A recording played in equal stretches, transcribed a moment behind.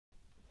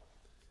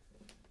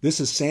This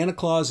is Santa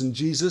Claus and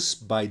Jesus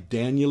by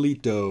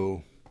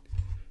Danalito.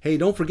 Hey,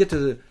 don't forget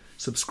to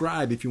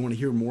subscribe if you want to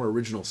hear more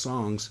original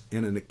songs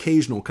and an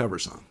occasional cover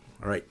song.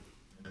 All right.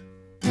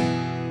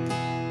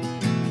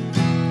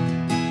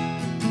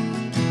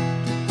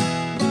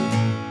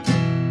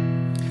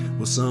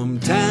 Well,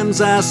 sometimes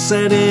I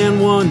sat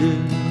and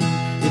wondered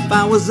if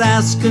I was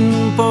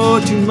asking for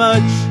too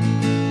much.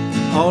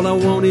 All I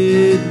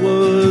wanted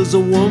was a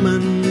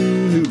woman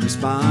who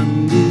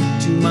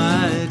responded to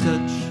my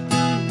touch.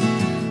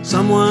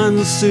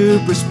 Someone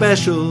super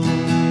special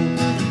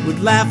with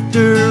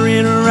laughter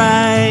in her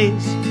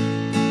eyes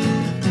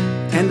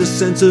and a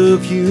sense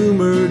of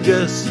humor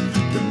just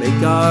to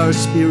make our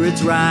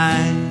spirits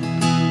rise.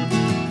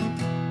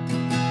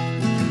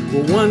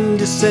 Well, one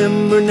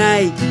December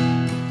night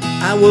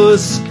I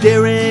was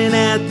staring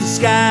at the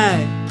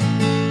sky.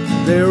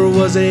 There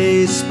was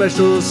a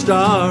special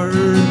star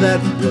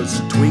that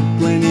was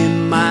twinkling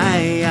in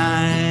my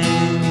eye.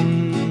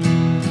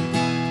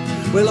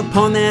 Well,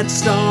 upon that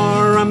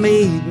star I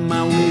made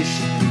my wish.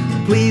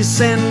 Please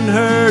send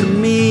her to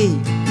me.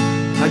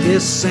 I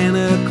guess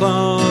Santa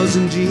Claus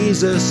and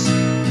Jesus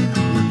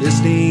were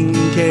listening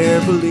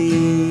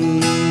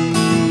carefully.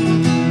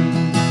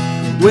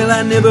 Well,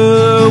 I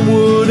never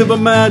would have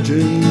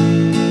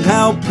imagined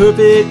how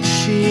perfect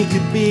she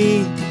could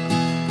be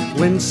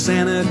when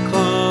Santa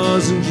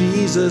Claus and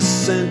Jesus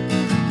sent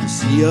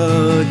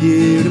Lucia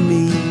here to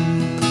me.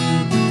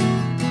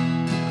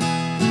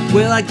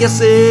 Well, I guess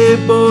they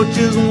both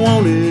just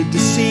wanted to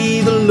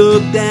see the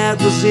look that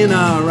was in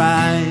our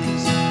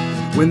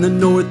eyes when the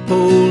North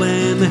Pole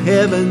and the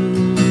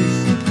heavens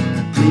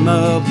dream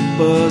up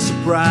a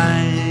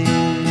surprise.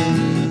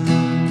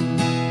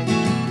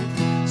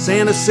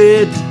 Santa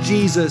said to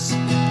Jesus,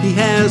 he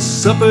has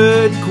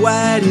suffered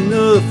quite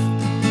enough.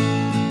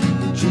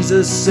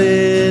 Jesus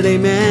said,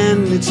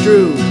 amen, it's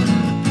true,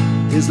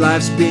 his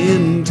life's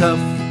been tough.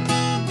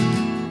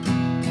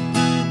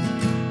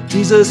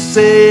 Jesus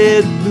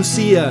said,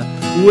 Lucia,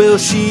 well,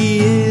 she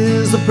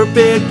is the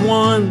perfect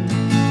one.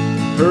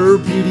 Her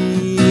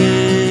beauty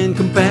and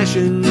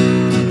compassion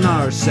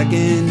are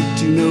second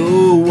to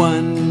no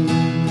one.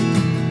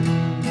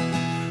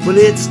 Well,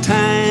 it's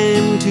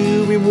time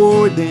to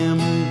reward them.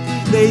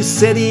 They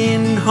said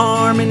in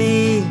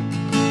harmony,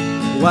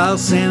 while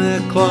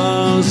Santa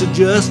Claus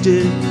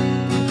adjusted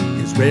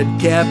his red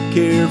cap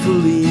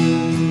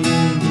carefully.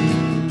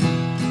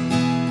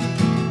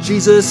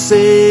 Jesus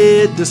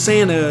said to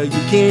Santa,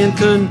 you can't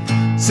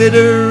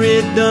consider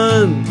it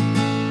done.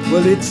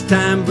 Well, it's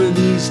time for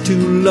these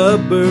two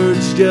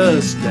lovebirds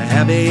just to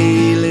have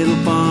a little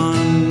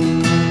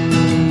fun.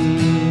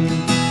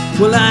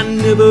 Well, I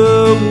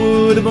never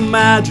would have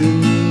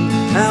imagined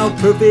how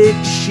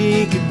perfect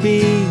she could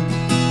be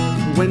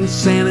when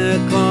Santa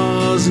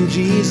Claus and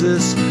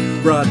Jesus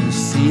brought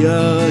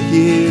Lucia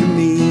here to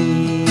me.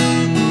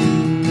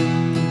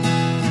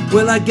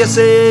 Well, I guess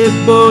they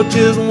both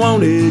just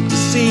wanted to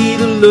see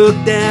the look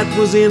that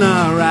was in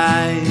our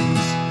eyes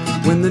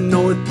when the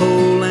North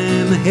Pole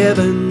and the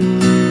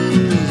heavens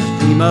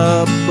dream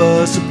up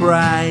a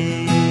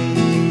surprise.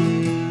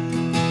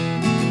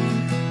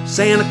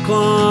 Santa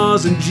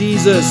Claus and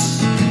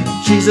Jesus,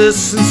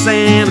 Jesus and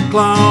Santa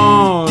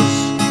Claus,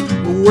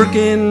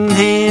 working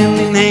hand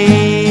in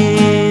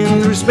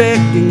hand,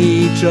 respecting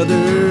each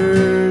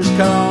other's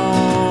cause.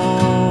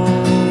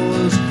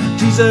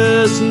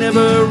 Jesus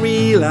never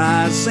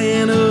realized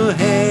Santa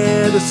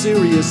had a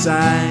serious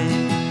side,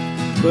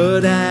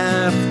 but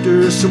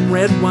after some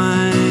red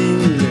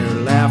wine, their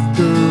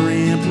laughter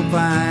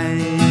amplified.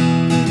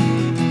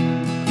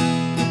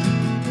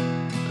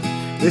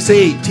 They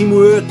say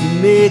teamwork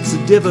makes a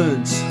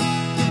difference.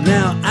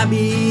 Now I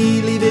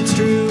believe it's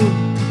true.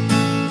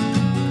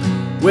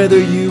 Whether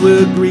you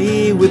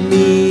agree with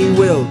me,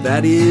 well,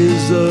 that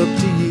is up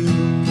to you.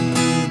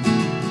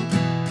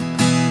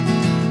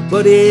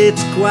 But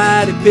it's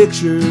quite a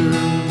picture,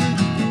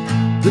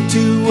 the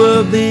two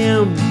of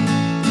them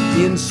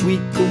in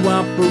sweet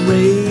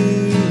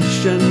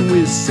cooperation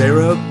with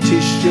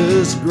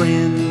surreptitious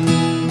grins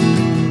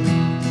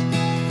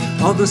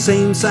on the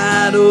same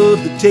side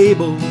of the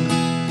table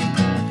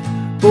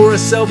for a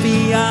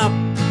selfie op,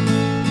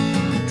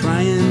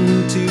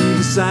 trying to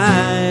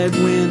decide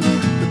when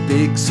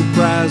big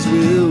surprise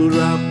will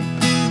drop.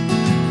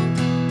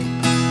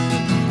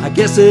 I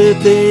guess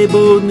if they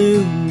both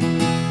knew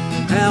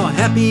how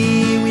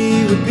happy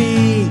we would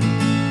be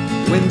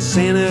when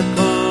Santa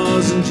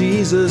Claus and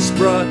Jesus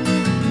brought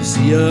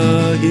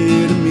Lucia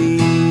here to me.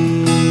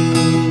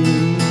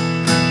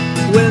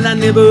 Well, I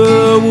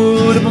never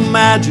would have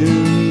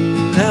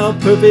imagined how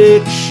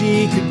perfect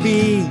she could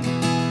be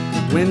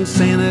when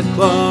Santa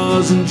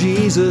Claus and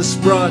Jesus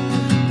brought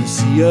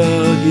Lucia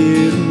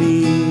here to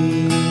me.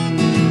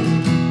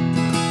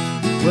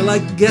 Well, I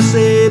guess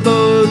they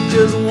both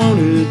just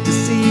wanted to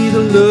see the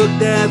look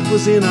that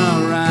was in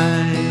our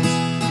eyes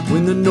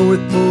when the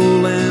North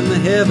Pole and the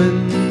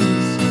heavens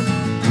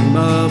dream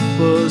up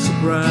a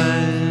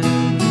surprise.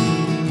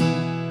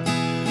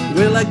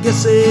 Well, I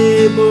guess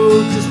they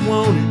both just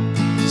wanted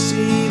to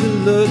see the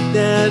look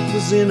that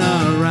was in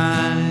our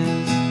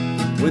eyes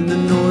when the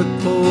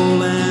North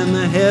Pole and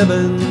the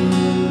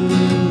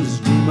heavens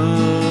dream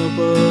up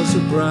a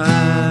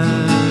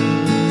surprise.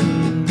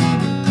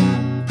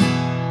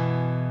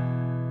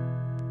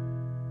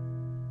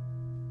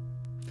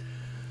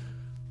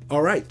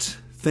 All right.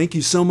 Thank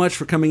you so much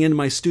for coming into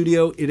my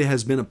studio. It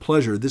has been a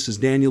pleasure. This is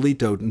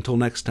Danalito. Until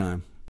next time.